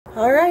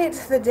Alright,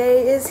 the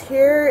day is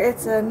here.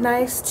 It's a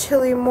nice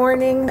chilly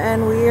morning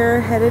and we are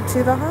headed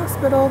to the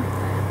hospital.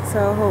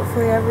 So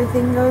hopefully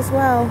everything goes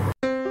well.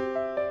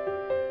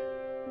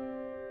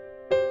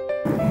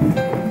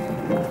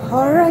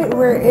 Alright,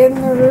 we're in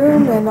the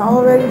room and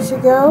all ready to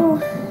go.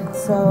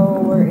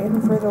 So we're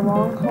in for the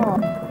long haul.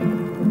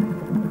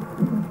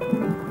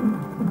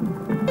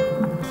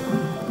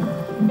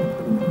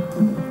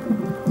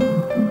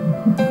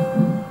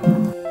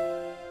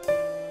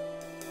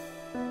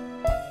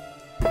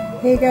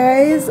 Hey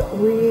guys,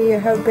 we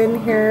have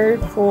been here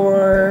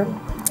for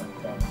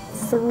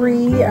 4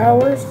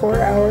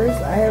 hours.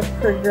 I have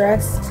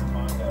progressed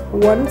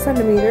 1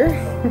 centimeter,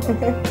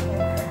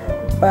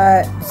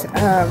 but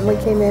we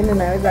came in and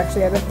I was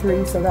actually at a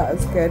 3, so that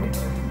was good.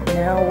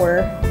 Now we're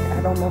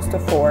at almost a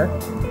 4.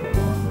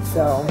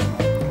 So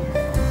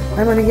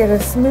I'm gonna get a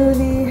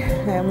smoothie,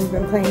 and we've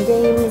been playing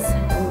games,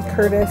 and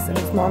Curtis and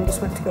his mom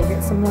just went to go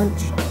get some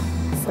lunch.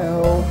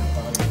 So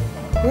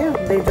yeah,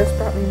 they just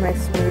brought me my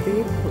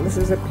smoothie. This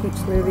is a peach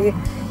smoothie.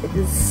 It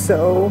is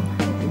so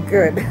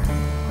good.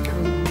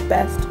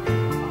 Best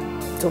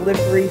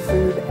delivery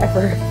food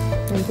ever.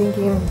 I'm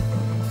thinking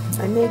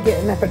I may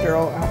get an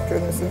epidural after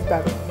this is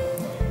done.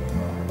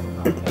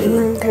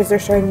 Because they're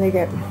starting to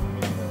get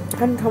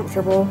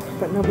uncomfortable,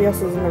 but nobody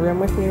else is in the room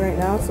with me right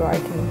now, so I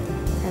can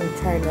kind of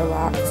try and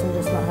relax and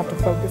just not have to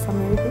focus on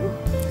anything.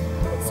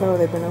 So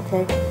they've been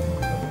okay.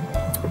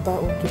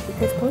 But we'll keep you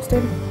guys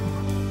posted.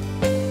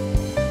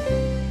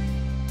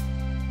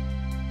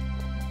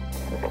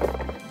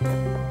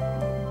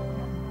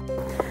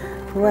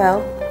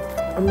 Well,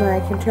 my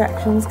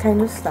contractions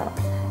kind of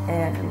stopped,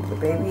 and the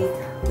baby,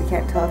 we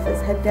can't tell if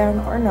it's head down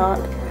or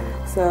not,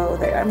 so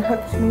they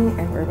unhooked me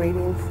and we're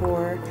waiting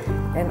for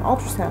an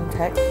ultrasound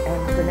tech,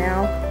 and for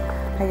now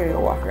I gotta go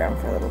walk around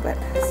for a little bit,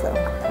 so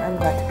I'm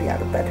glad to be out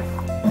of bed.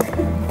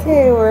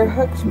 Okay, we're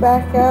hooked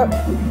back up.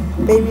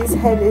 Baby's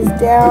head is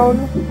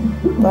down,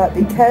 but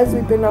because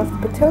we've been off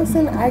the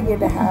Pitocin, I get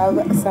to have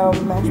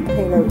some mashed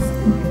potatoes,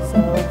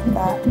 so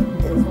that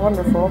is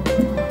wonderful.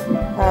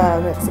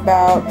 It's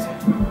about,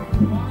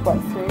 what,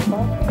 3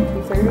 o'clock?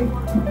 2:30?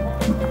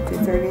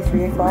 2:30,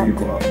 3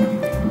 o'clock.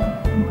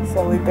 So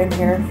we've been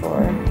here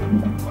for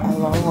a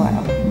long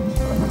while.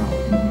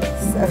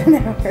 7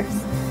 hours.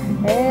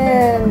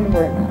 And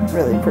we're not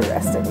really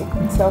progressed any.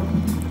 So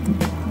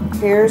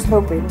here's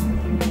hoping.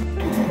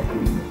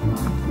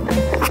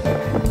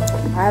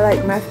 I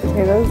like mashed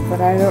potatoes,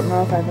 but I don't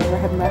know if I've ever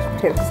had mashed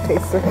potatoes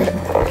taste so good.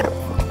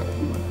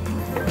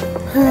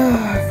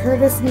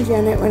 Curtis and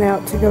Janet went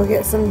out to go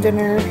get some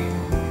dinner,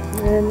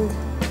 and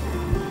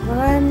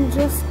I'm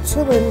just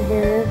chilling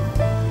here.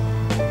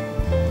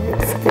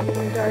 It's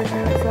getting dark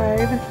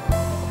outside,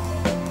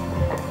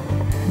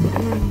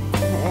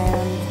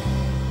 and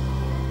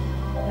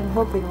I'm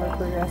hoping we're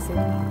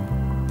progressing.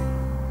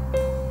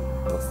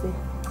 We'll see.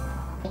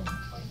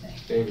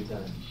 Baby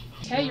time.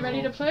 Okay, you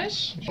ready to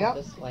push? Yep.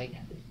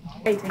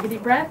 Okay, take a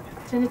deep breath.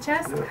 Chin to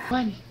chest.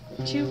 1,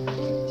 2,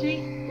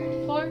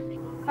 3, 4,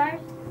 5,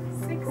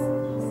 6, 7,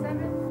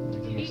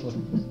 8,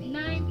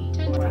 9,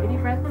 10. Take a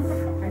deep breath.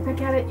 Right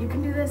back at it. You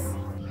can do this.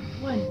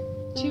 1,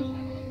 2,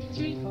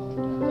 3,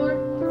 4,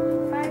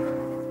 5,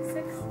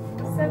 6,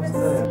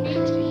 7, 8,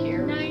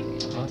 9,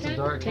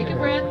 10. Take a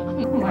breath. Oh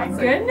my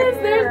goodness,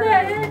 there's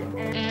that hit.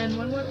 And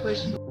one more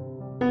push.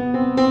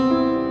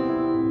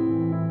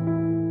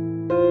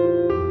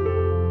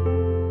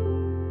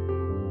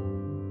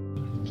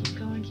 Keep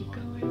going, keep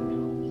going.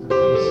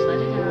 Let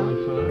it out.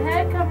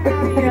 Head coming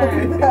out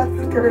again.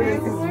 That's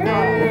Curtis. There's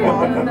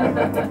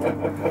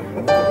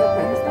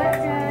that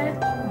head.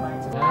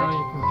 Now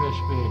you can push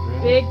big,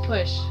 right? Big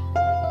push.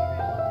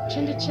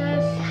 Chin to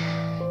chest.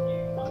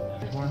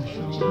 One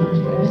shoulder.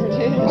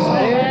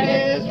 There it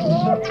is.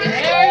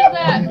 There's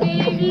that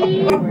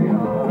baby.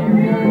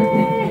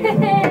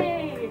 Hey.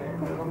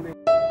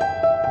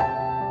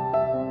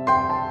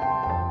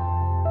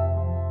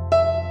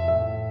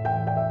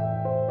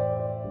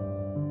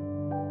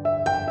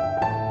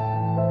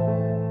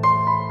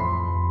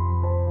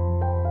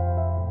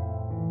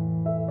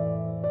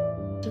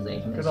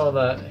 Look at all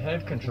that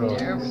head control.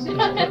 There we He's go.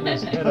 putting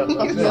his head up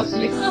like this.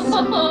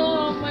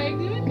 Oh my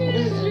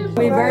goodness.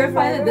 We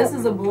verify that this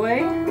is a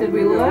boy. Did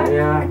we look?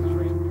 Yeah.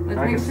 Let's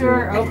I make can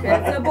sure. see. Oh,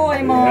 it's a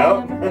boy,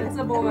 Mom. It's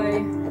a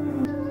boy.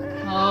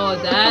 Oh,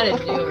 that'd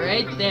do it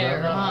right I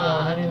there, don't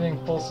huh? feel anything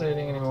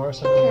pulsating anymore,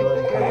 so I'm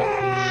going to go ahead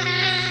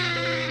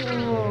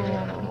and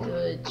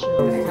Good I'm job.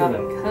 gonna have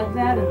him cut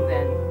that and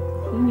then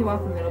ping you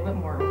up a little bit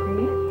more,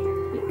 okay?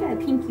 You gotta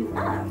pink you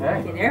up. Okay.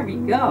 Okay, there we You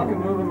can go.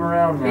 move him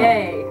around now.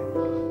 Yay.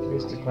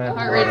 Used to clamp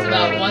Heart it rate's all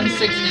about over.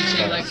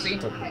 162, Lexi.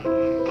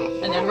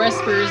 And then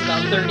respir is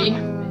about 30.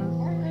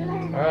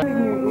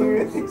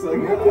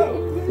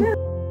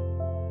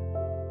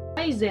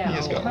 Eyes out, He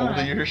just got hold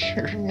of your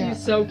shirt. He's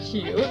so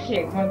cute.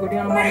 Okay, wanna go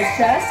down on Mama's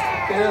chest?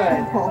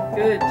 Good.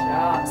 Good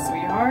job,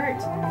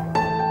 sweetheart.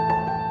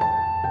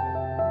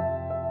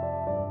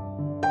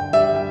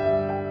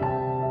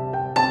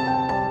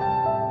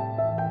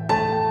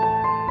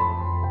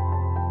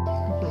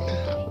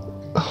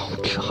 Oh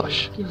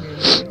gosh. Give me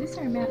a This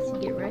our mouse. You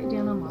get right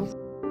down on mouse.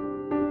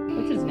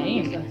 What's his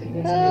name? We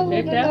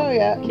don't know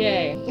yet.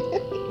 Okay.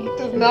 He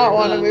does not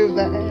want to move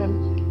that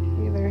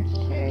hand either.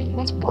 Okay.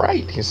 That's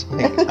bright. He's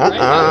like, Right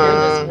out here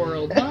in this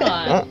world,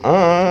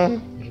 huh?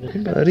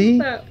 Hey, buddy.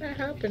 What's that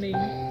happening?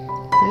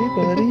 Hey,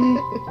 buddy.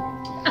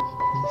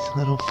 These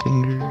little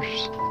fingers.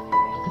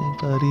 Hey,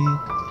 buddy.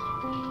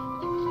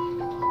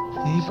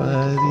 Hey,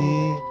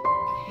 buddy.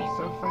 It's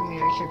so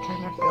funny. I could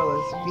kind of feel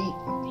his feet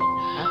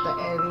at the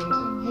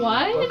end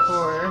What?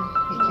 before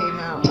he came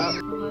out. Up.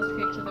 Let's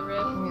kick to the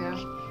rib.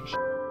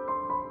 Yeah.